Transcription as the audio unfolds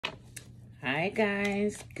Hi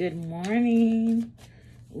guys, good morning.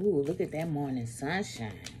 Ooh, look at that morning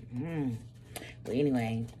sunshine. But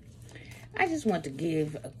anyway, I just want to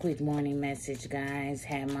give a quick morning message, guys.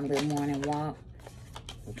 Have my little morning walk.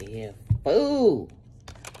 Look at here. Food.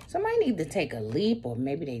 Somebody need to take a leap, or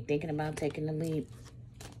maybe they thinking about taking a leap.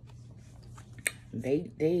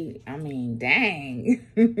 I mean, dang.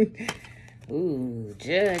 Ooh,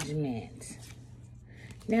 judgment.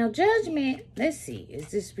 Now, judgment, let's see. Is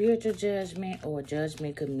this spiritual judgment, or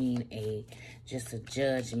judgment could mean just a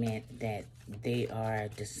judgment that they are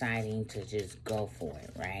deciding to just go for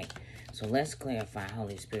it, right? So let's clarify,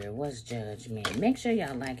 Holy Spirit, what's judgment? Make sure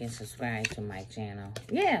y'all like and subscribe to my channel.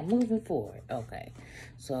 Yeah, moving forward. Okay.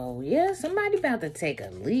 So, yeah, somebody about to take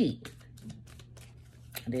a leap.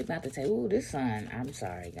 They about to take, ooh, this sun. I'm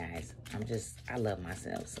sorry, guys. I love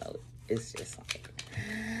myself, so it's just like...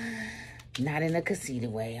 Not in a conceited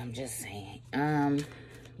way, I'm just saying.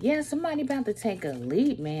 Yeah, somebody about to take a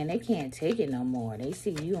leap, man. They can't take it no more. They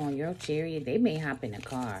see you on your chariot. They may hop in a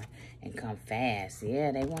car and come fast.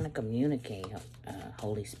 Yeah, they want to communicate,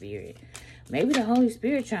 Holy Spirit. Maybe the Holy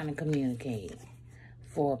Spirit trying to communicate.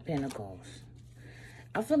 Four of Pentacles.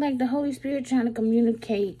 I feel like the Holy Spirit trying to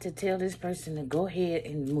communicate to tell this person to go ahead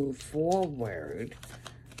and move forward.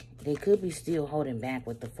 They could be still holding back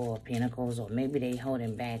with the Four of Pentacles, or maybe they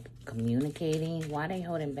holding back communicating. Why they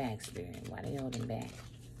holding back, Spirit? Why they holding back?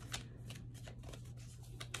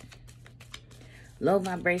 Low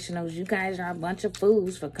vibrationals, you guys are a bunch of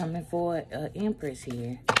fools for coming for Empress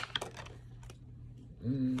here.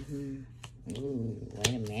 Ooh, wait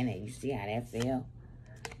a minute. You see how that felt?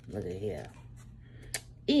 Look at here.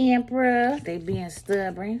 Emperor, they being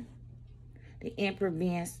stubborn. The Emperor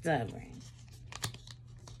being stubborn.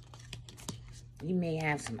 You may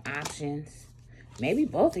have some options. Maybe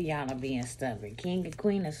both of y'all are being stubborn. King and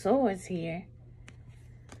Queen of Swords here.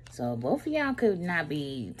 So both of y'all could not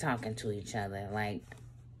be talking to each other. Like,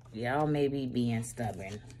 y'all may be being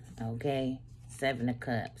stubborn. Okay? Seven of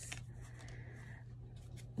Cups.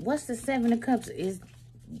 What's the Seven of Cups? Is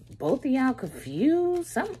both of y'all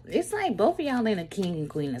confused? It's like both of y'all in a King and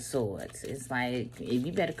Queen of Swords. It's like, if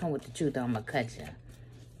you better come with the truth, I'm going to cut you.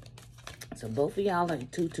 So both of y'all are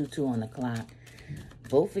 222 on the clock.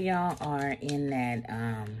 Both of y'all are in that,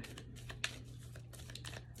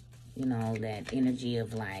 you know, that energy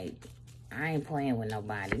of like, I ain't playing with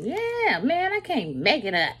nobody. Yeah, man, I can't make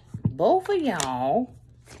it up. Both of y'all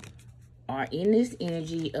are in this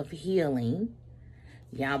energy of healing.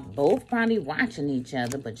 Y'all both probably watching each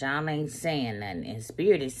other, but y'all ain't saying nothing. And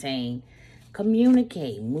Spirit is saying,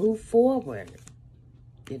 communicate, move forward.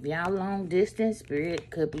 If y'all long distance,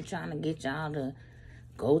 Spirit could be trying to get y'all to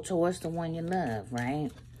go towards the one you love,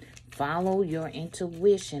 right? Follow your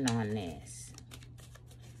intuition on this.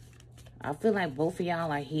 I feel like both of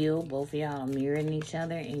y'all are healed. Both of y'all are mirroring each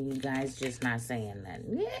other, and you guys just not saying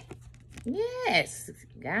nothing. Yeah. Yes.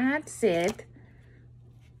 God said,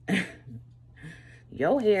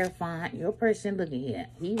 your hair font, your person, look at here.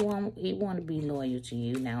 He want to be loyal to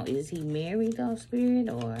you. Now, is he married though, Spirit,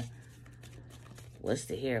 or what's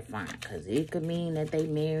the hair font? Because it could mean that they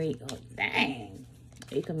married. Oh, dang.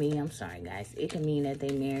 It could mean, I'm sorry, guys. It could mean that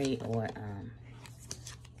they married, or,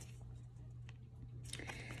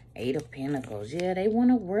 Eight of Pentacles. Yeah, they want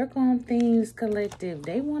to work on things, collective.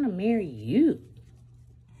 They want to marry you.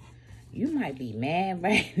 You might be mad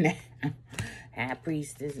right now. High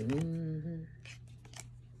Priestess.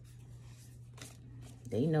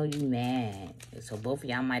 They know you mad. So both of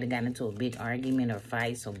y'all might have gotten into a big argument or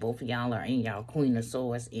fight. So both of y'all are in y'all Queen of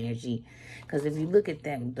Swords energy. Because if you look at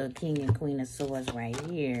that, the King and Queen of Swords right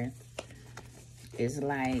here, it's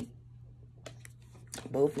like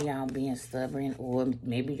both of y'all being stubborn, or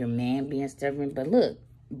maybe your man being stubborn. But look,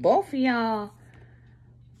 both of y'all,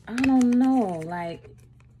 I don't know, like,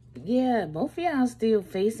 yeah, both of y'all still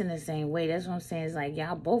facing the same way. That's what I'm saying. It's like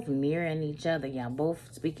y'all both mirroring each other. Y'all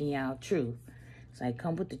both speaking y'all truth. It's like,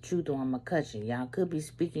 come with the truth or I'm going to cut you. Y'all could be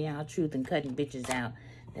speaking y'all truth and cutting bitches out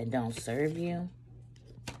that don't serve you.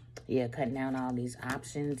 Yeah, cutting out all these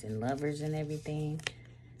options and lovers and everything.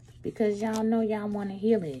 Because y'all know y'all want to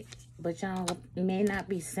heal it. But y'all may not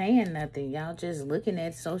be saying nothing. Y'all just looking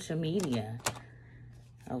at social media.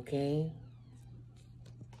 Okay?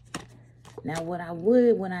 Now, what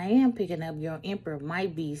I am picking up, your Emperor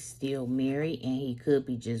might be still married, and he could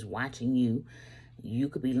be just watching you. You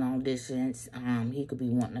could be long distance. He could be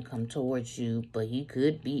wanting to come towards you, but he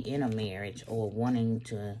could be in a marriage or wanting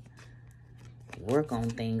to work on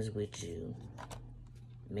things with you.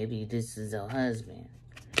 Maybe this is a husband.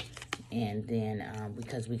 And then,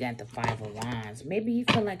 because we got the Five of Wands, maybe you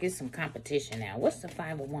feel like it's some competition now. What's the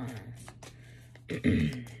Five of Wands?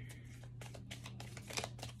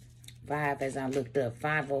 5 as I looked up.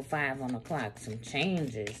 5:05 on the clock. Some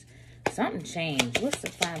changes. Something changed. What's the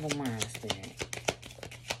 5 of Wands, Spirit?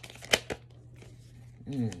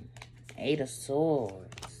 8 of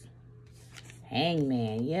Swords.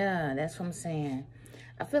 Hangman. Yeah, that's what I'm saying.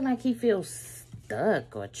 I feel like he feels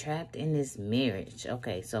stuck or trapped in this marriage.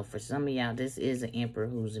 Okay, so for some of y'all, this is an Emperor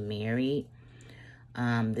who's married.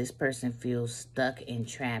 This person feels stuck and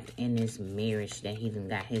trapped in this marriage that he done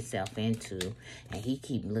got himself into. And he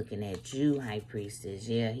keep looking at you, High Priestess.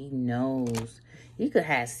 Yeah, he knows. He could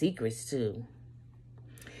have secrets too.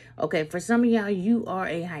 Okay, for some of y'all, you are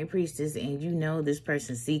a High Priestess and you know this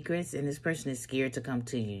person's secrets and this person is scared to come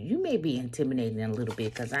to you. You may be intimidating a little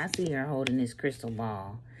bit because I see her holding this crystal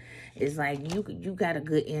ball. It's like you got a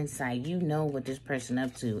good insight. You know what this person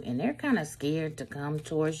up to. And they're kind of scared to come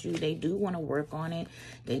towards you. They do want to work on it.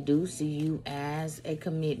 They do see you as a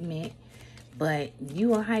commitment. But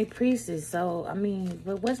you are High Priestess. So, I mean,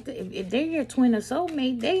 but what's the... If they're your twin or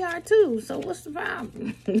soulmate, they are too. So, what's the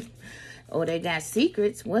problem? Or they got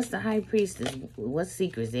secrets. What's the High Priestess? What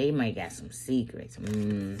secrets? They might got some secrets.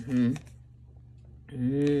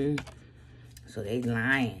 So, they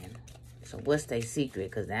lying. So what's their secret?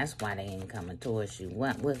 Because that's why they ain't coming towards you.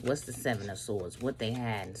 What's the 7 of Swords? What they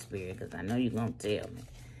had in spirit? Because I know you're going to tell me.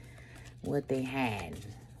 What they had.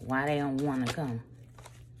 Why they don't want to come.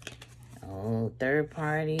 Oh, third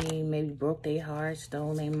party. Maybe broke their heart.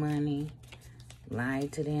 Stole their money.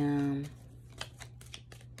 Lied to them.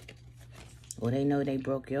 Or they know they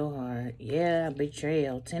broke your heart. Yeah,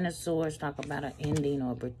 betrayal. 10 of Swords talk about an ending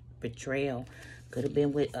or betrayal. Could have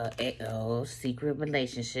been with a secret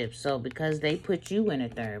relationship. So, because they put you in a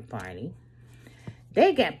third party,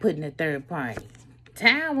 they got put in a third party.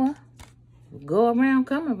 Tower. Go around,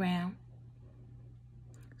 come around.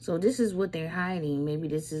 So, this is what they're hiding. Maybe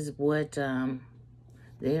this is what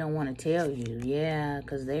they don't want to tell you. Yeah,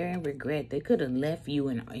 because they're in regret. They could have left you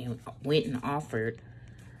and went and offered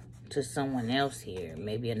to someone else here.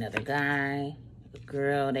 Maybe another guy, a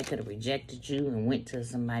girl. They could have rejected you and went to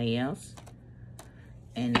somebody else.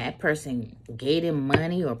 And that person gave them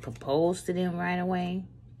money or proposed to them right away.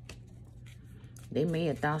 They may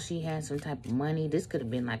have thought she had some type of money. This could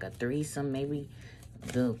have been like a threesome. Maybe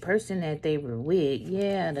the person that they were with,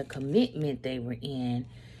 yeah, the commitment they were in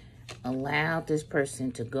allowed this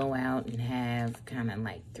person to go out and have kind of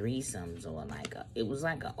like threesomes or like it was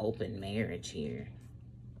like an open marriage here.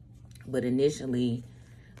 But initially,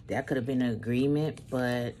 that could have been an agreement,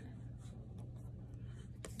 but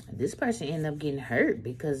this person ended up getting hurt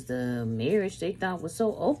because the marriage they thought was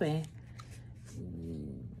so open.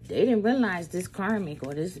 They didn't realize this karmic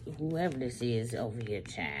or this whoever this is over here,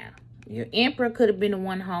 child. Your Emperor could have been the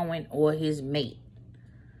one hoeing or his mate.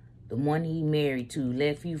 The one he married to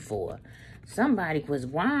left you for. Somebody, because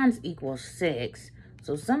wands equals sex.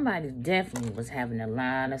 So somebody definitely was having a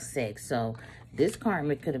lot of sex. So this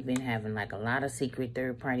karmic could have been having like a lot of secret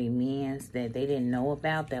third-party men that they didn't know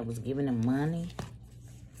about that was giving them money.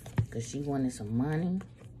 Because she wanted some money.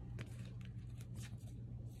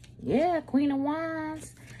 Yeah, Queen of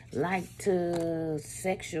Wands. Like to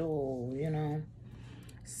sexual, you know.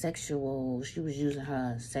 Sexual. She was using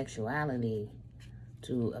her sexuality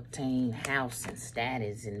to obtain house and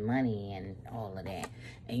status and money and all of that.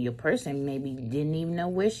 And your person maybe didn't even know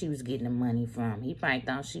where she was getting the money from. He probably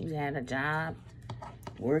thought she had a job,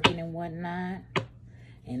 working and whatnot.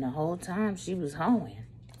 And the whole time she was hoeing.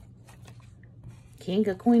 King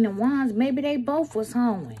or Queen of Wands, maybe they both was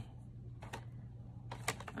hoeing.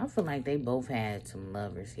 I feel like they both had some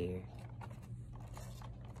lovers here.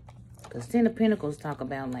 Because 10 of Pentacles talk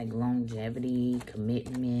about like longevity,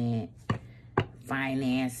 commitment,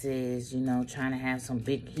 finances, you know, trying to have some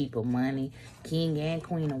big heap of money. King and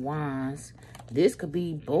Queen of Wands. This could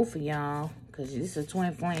be both of y'all. Because this is a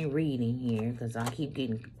twin flame reading here. Because I keep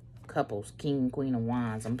getting couples. King and Queen of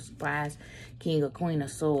Wands. I'm surprised King or Queen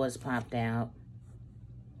of Swords popped out.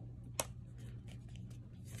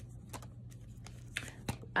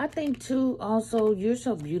 I think, too, also, you're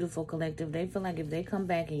so beautiful, collective. They feel like if they come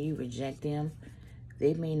back and you reject them,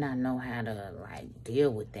 they may not know how to, like,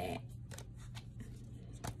 deal with that.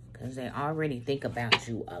 Because they already think about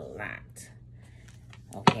you a lot.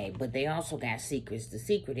 Okay, but they also got secrets. The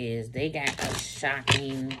secret is they got a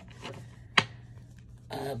shocking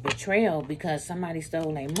betrayal because somebody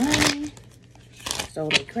stole their money, stole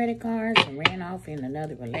their credit cards, and ran off in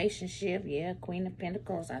another relationship. Yeah, Queen of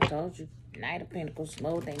Pentacles, I told you. Knight of Pentacles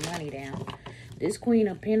slowed their money down. This Queen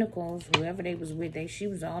of Pentacles, whoever they was with, she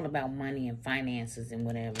was all about money and finances and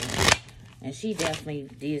whatever. And she definitely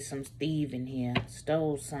did some thieving here.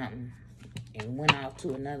 Stole something. And went off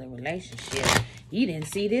to another relationship. You didn't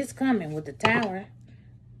see this coming with the Tower.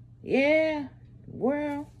 Yeah,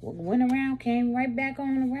 world went around, came right back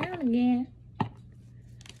on around again.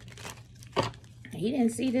 He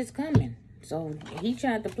didn't see this coming. So he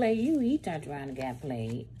tried to play you. He turned around and got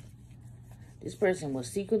played. This person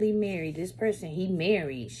was secretly married. This person he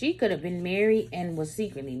married. She could have been married and was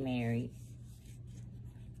secretly married.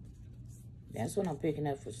 That's what I'm picking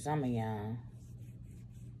up for some of y'all.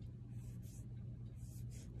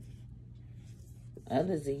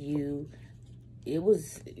 Others of you, it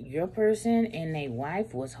was your person and their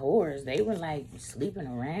wife was whores. They were like sleeping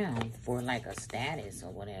around for like a status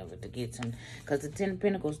or whatever to get some. Because the Ten of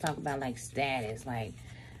Pentacles talk about like status. Like,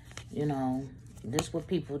 you know, this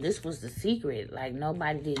was the secret. Like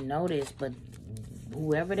nobody didn't notice, but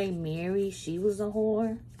whoever they married, she was a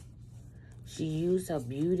whore. She used her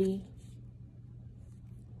beauty.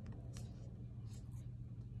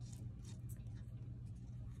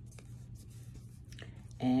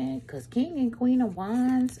 And because King and Queen of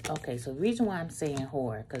Wands, okay, so the reason why I'm saying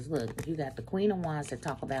whore, because look, you got the Queen of Wands that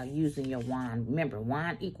talk about using your wand. Remember,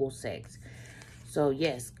 wand equals sex. So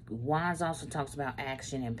yes, Wands also talks about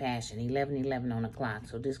action and passion. 11:11 on the clock.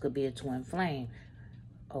 So this could be a twin flame.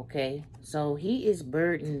 Okay, so he is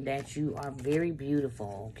burdened that you are very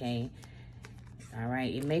beautiful. Okay, all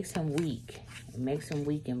right. It makes him weak. It makes him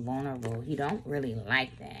weak and vulnerable. He don't really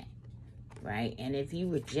like that, right? And if you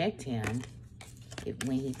reject him,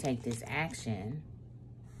 when he take this action,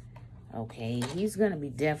 okay, he's gonna be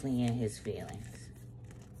definitely in his feelings.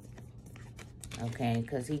 Okay,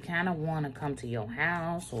 because he kind of want to come to your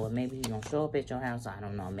house, or maybe he gonna show up at your house. I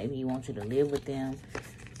don't know. Maybe he wants you to live with them,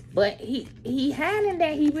 but he hiding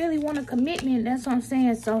that he really want a commitment. That's what I'm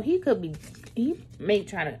saying. So he may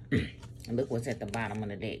try to look what's at the bottom of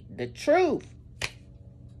the deck. The truth.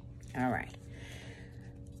 All right.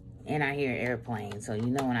 And I hear airplane, so you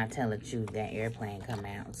know when I tell the truth, that airplane come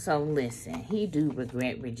out. So listen, he do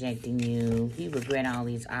regret rejecting you. He regret all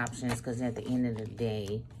these options because at the end of the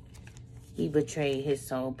day, he betrayed his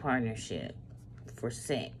soul partnership for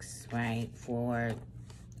sex, right? For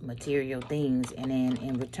material things. And then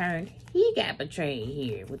in return, he got betrayed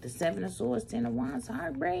here with the Seven of Swords, Ten of Wands,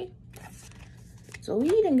 heartbreak. So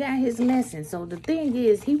he done got his lesson. So the thing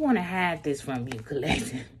is, he want to hide this from you,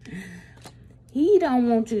 collective. He don't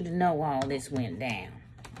want you to know all this went down,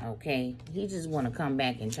 okay? He just want to come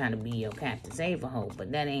back and try to be your Captain Save-A-Hoe, but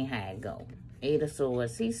that ain't how it go. Eight of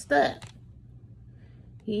Swords, he's stuck.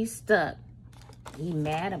 He's stuck. He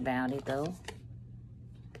mad about it, though.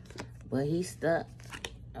 But he's stuck,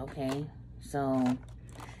 okay? So,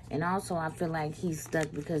 and also I feel like he's stuck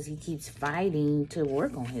because he keeps fighting to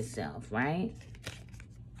work on himself, right?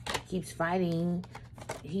 Keeps fighting.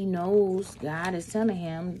 He knows God is telling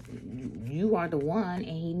him you are the one, and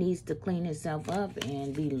he needs to clean himself up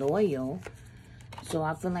and be loyal. So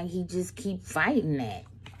I feel like he just keep fighting that.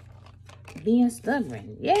 Being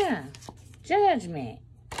stubborn. Yeah. Judgment.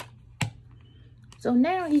 So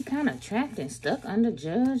now he kind of trapped and stuck under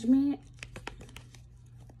judgment.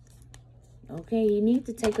 Okay, you need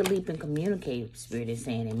to take a leap and communicate, Spirit is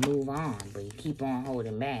saying, and move on. But you keep on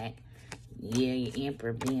holding back. Yeah, your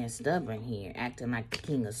Emperor being stubborn here, acting like the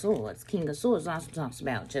King of Swords. King of Swords also talks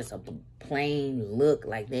about just a plain look,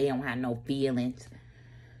 like they don't have no feelings.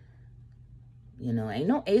 You know, ain't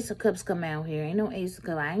no Ace of Cups come out here. Ain't no Ace of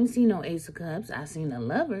Cups. I ain't seen no Ace of Cups. I seen the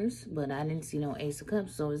Lovers, but I didn't see no Ace of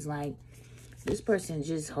Cups. So it's like this person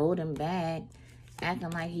just holding back, acting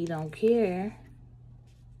like he don't care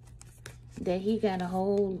that he got a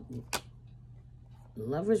whole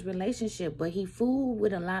Lover's relationship, but he fooled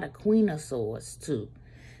with a lot of Queen of Swords too.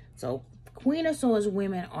 So Queen of Swords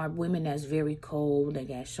women are women that's very cold. They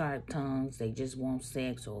got sharp tongues. They just want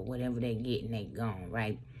sex or whatever they get and they gone,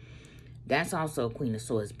 right? That's also a Queen of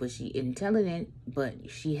Swords, but she intelligent, but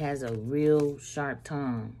she has a real sharp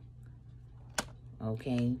tongue.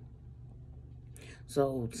 Okay?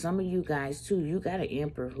 So some of you guys too, you got an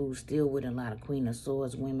Emperor who's still with a lot of Queen of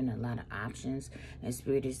Swords women, a lot of options. And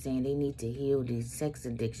Spirit is saying they need to heal these sex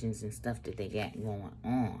addictions and stuff that they got going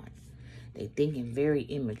on. They thinking very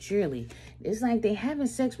immaturely. It's like they having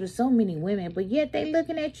sex with so many women, but yet they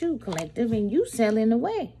looking at you, collective, and you selling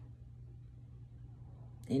away.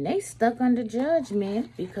 And they stuck under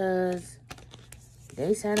judgment because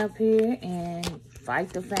they sat up here and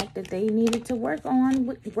fight the fact that they needed to work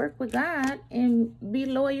with God and be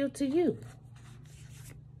loyal to you.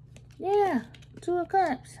 Yeah, Two of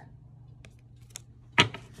Cups.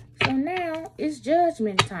 So now it's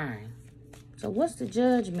judgment time. So what's the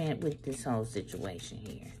judgment with this whole situation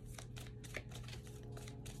here?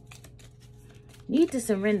 Need to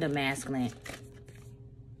surrender, masculine.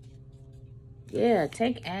 Yeah,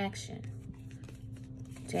 take action.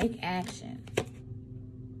 Take action.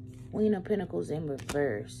 Queen of Pentacles in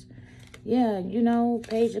reverse. Yeah, you know,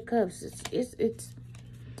 Page of Cups. It's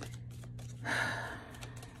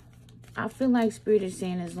I feel like Spirit is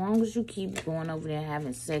saying as long as you keep going over there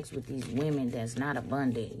having sex with these women that's not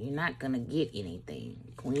abundant, you're not going to get anything.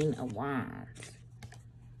 Queen of Wands.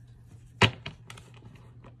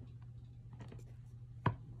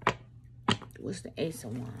 What's the Ace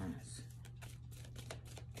of Wands?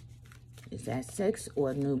 Is that sex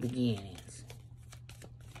or new beginnings?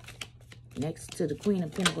 Next to the Queen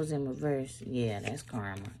of Pentacles in reverse. Yeah, that's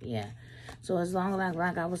karma. Yeah. So as long as,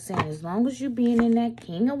 like I was saying, as long as you're being in that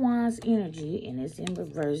King of Wands energy and it's in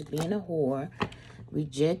reverse, being a whore,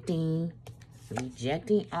 rejecting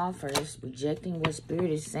offers, rejecting what Spirit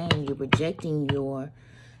is saying, you're rejecting your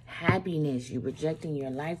happiness, you're rejecting your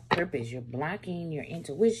life purpose, you're blocking your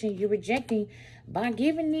intuition, you're rejecting by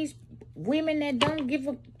giving these women that don't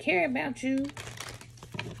care about you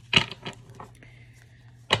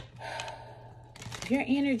your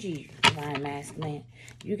energy, Divine Masculine.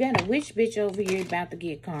 You got a witch bitch over here about to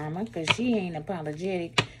get karma because she ain't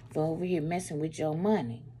apologetic for over here messing with your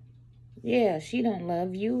money. Yeah, she don't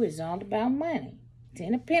love you. It's all about money.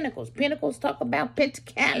 Ten of Pentacles. Pentacles talk about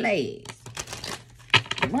pentacles.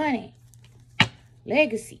 Money.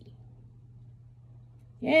 Legacy.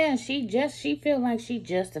 Yeah, she feel like she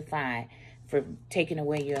justified for taking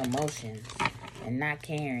away your emotions and not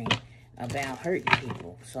caring about hurting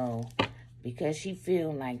people. So, because she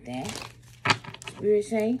feel like that, Spirit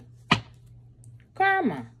say,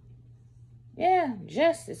 karma. Yeah,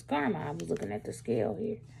 justice, karma. I was looking at the scale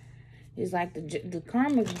here. It's like the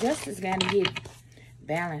karma, justice got to get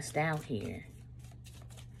balanced out here.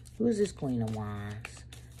 Who is this Queen of Wands?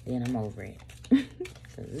 Then I'm over it.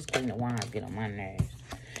 Because this Queen of Wands get on my nerves.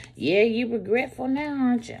 Yeah, you regretful now,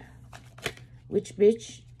 aren't you? Which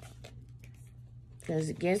bitch?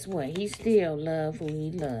 Because guess what? He still love who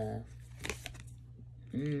he love.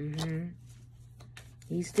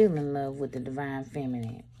 He's still in love with the Divine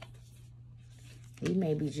Feminine. He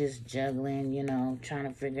may be just juggling, you know, trying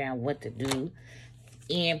to figure out what to do.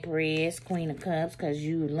 Empress, Queen of Cups, because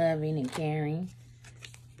you loving and caring.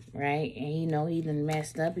 Right? And he know he done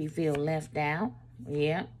messed up. He feel left out.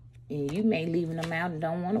 Yeah. And you may leaving him out and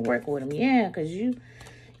don't want to work with him. Yeah, because you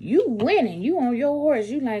winning. You on your horse.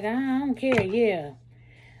 You like, I don't care. Yeah.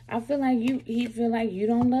 I feel like he feel like you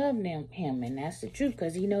don't love him, and that's the truth,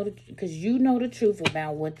 because you know the truth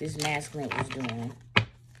about what this masculine was doing,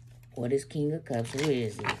 or this King of Cups. Who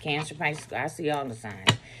is it? Cancer, Pisces. I see all the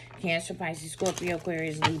signs. Cancer, Pisces, Scorpio,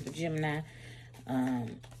 Aquarius, Libra, Gemini,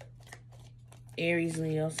 Aries,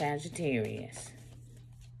 Leo, Sagittarius.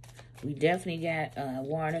 We definitely got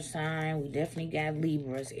water sign. We definitely got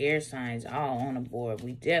Libras, air signs, all on the board.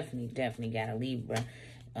 We definitely got a Libra,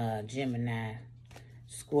 Gemini,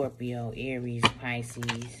 Scorpio, Aries,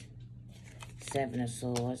 Pisces, Seven of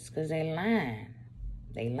Swords, because they lying.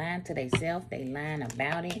 They lying to themselves. They lying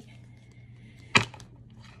about it.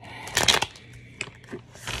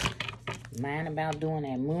 Lying about doing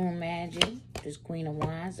that moon magic. This Queen of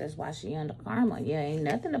Wands, that's why she under karma. Yeah, ain't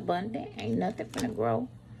nothing abundant. Ain't nothing finna grow.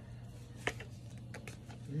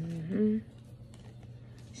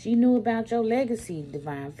 She knew about your legacy,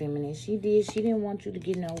 Divine Feminine. She did. She didn't want you to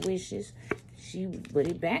get no wishes. But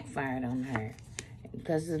it backfired on her.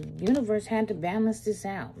 Because the universe had to balance this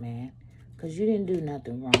out, man. Because you didn't do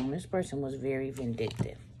nothing wrong. This person was very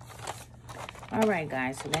vindictive. Alright,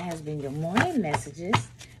 guys. So that has been your morning messages.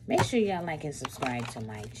 Make sure y'all like and subscribe to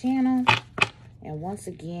my channel. And once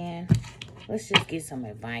again, let's just get some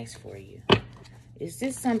advice for you. Is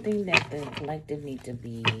this something that the collective need to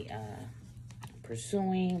be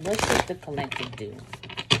pursuing? What should the collective do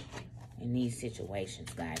in these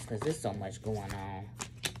situations, guys? Because there's so much going on.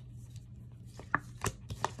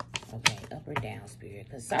 Okay, up or down, Spirit?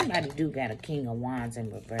 Because somebody do got a King of Wands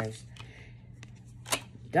in reverse.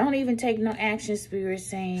 Don't even take no action, Spirit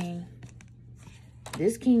saying.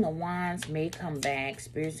 This King of Wands may come back.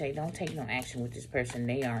 Spirit say, don't take no action with this person.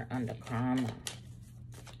 They are under karma.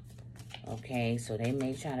 Okay, so they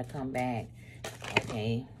may try to come back.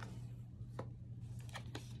 Okay.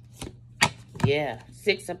 Yeah,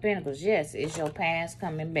 Six of Pentacles. Yes, it's your past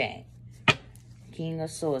coming back. King of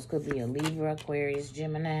Swords could be a Libra, Aquarius,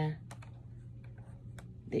 Gemini.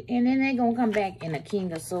 And then they're going to come back in a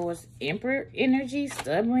King of Swords Emperor energy,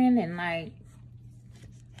 stubborn and like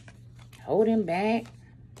holding back.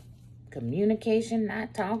 Communication,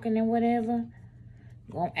 not talking and whatever.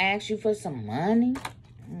 Going to ask you for some money.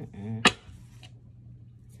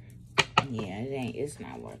 Yeah, it's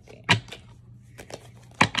not worth it.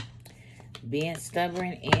 Being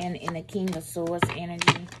stubborn and in a King of Swords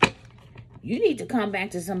energy. You need to come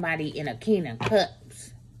back to somebody in a King of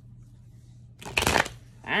Cups.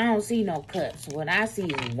 I don't see no cups. What I see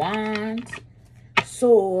is wands,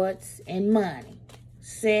 swords, and money.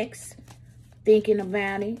 Sex, thinking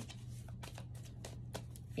about it.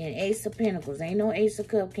 And Ace of Pentacles. Ain't no Ace of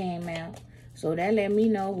Cups came out. So that let me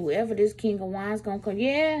know whoever this King of Wands gonna come.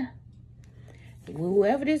 Yeah.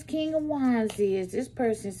 Whoever this King of Wands is, this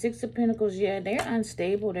person, Six of Pentacles, yeah, they're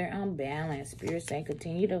unstable. They're unbalanced. Spirit saying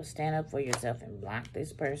continue to stand up for yourself and block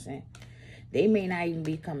this person. They may not even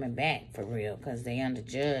be coming back for real because they under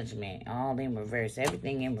judgment. All in reverse.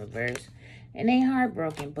 Everything in reverse. And they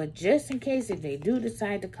heartbroken. But just in case if they do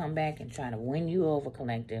decide to come back and try to win you over,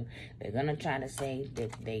 collective, they're going to try to say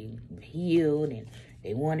that they healed and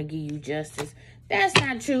they want to give you justice. That's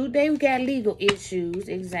not true. They've got legal issues.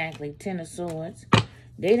 Exactly. Ten of Swords.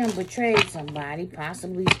 They done betrayed somebody,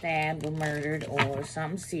 possibly stabbed or murdered or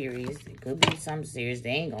something serious. It could be something serious. They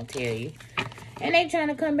ain't going to tell you. And they trying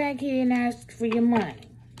to come back here and ask for your money.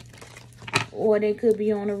 Or they could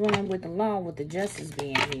be on the run with the law, with the justice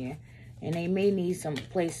being here. And they may need some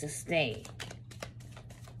place to stay.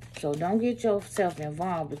 So don't get yourself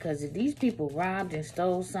involved. Because if these people robbed and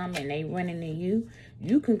stole something and they running to you,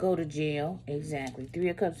 you can go to jail. Exactly. Three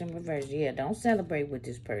of Cups in reverse. Yeah, don't celebrate with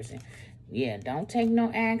this person. Yeah, don't take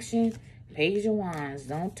no action. Page of Wands.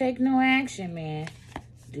 Don't take no action, man.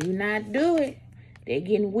 Do not do it. They're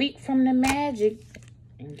getting weak from the magic.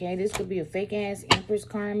 Okay, this could be a fake-ass Empress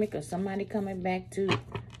karmic or somebody coming back too.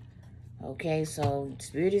 Okay, so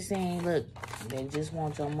Spirit is saying, look, they just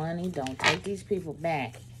want your money. Don't take these people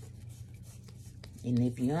back. And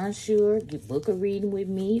if you're unsure, book a reading with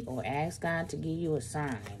me or ask God to give you a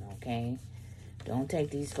sign, okay? Don't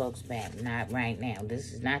take these folks back. Not right now.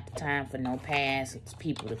 This is not the time for no past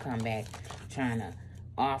people to come back trying to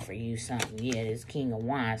offer you something. Yeah, this King of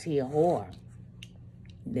Wands, he a whore.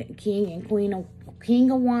 The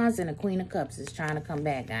King of Wands and the Queen of Cups is trying to come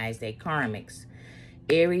back, guys. They karmics.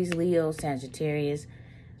 Aries, Leo, Sagittarius,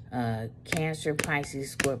 Cancer,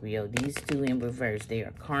 Pisces, Scorpio. These two in reverse. They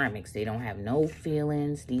are karmics. They don't have no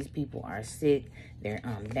feelings. These people are sick. They're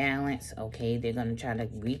unbalanced. Okay, they're going to try to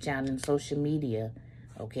reach out in social media.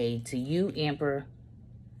 Okay, to you, Emperor.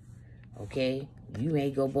 Okay, you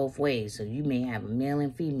may go both ways. So you may have a male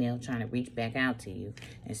and female trying to reach back out to you.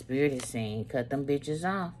 And Spirit is saying, cut them bitches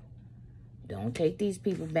off. Don't take these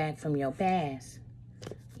people back from your past.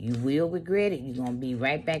 You will regret it. You're going to be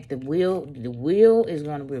right back. The wheel is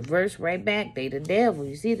going to reverse right back. They the devil.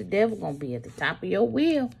 You see the devil going to be at the top of your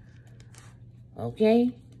wheel.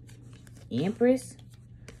 Okay? Empress,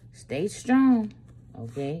 stay strong.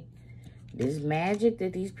 Okay? This magic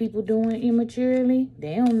that these people doing immaturely,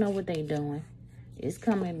 they don't know what they doing. It's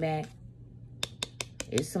coming back.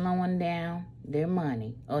 It's slowing down their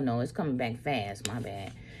money. Oh, no, it's coming back fast. My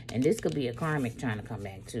bad. And this could be a karmic trying to come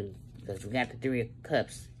back, too. Because we got the Three of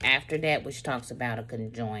Cups after that, which talks about a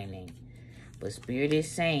conjoining. But Spirit is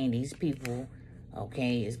saying these people,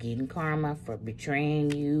 okay, is getting karma for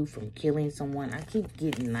betraying you, from killing someone. I keep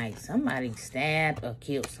getting like somebody stabbed or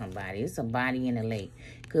killed somebody. It's a body in the lake.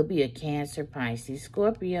 Could be a Cancer, Pisces,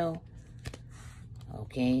 Scorpio.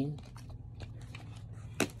 Okay.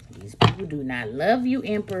 These people do not love you,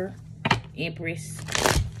 Emperor, Empress.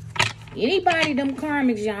 Anybody, them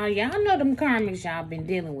karmics, y'all know them karmics y'all been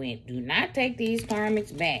dealing with. Do not take these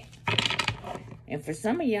karmics back. And for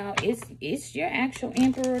some of y'all, it's your actual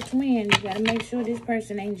emperor twin. You got to make sure this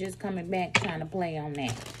person ain't just coming back trying to play on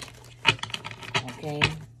that. Okay?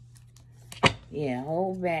 Yeah,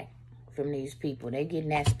 hold back from these people. They getting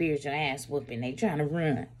that spiritual ass whooping. They trying to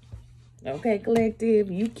run. Okay,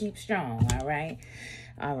 collective? You keep strong, all right?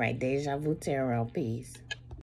 All right, Deja Vu Tarot. Peace.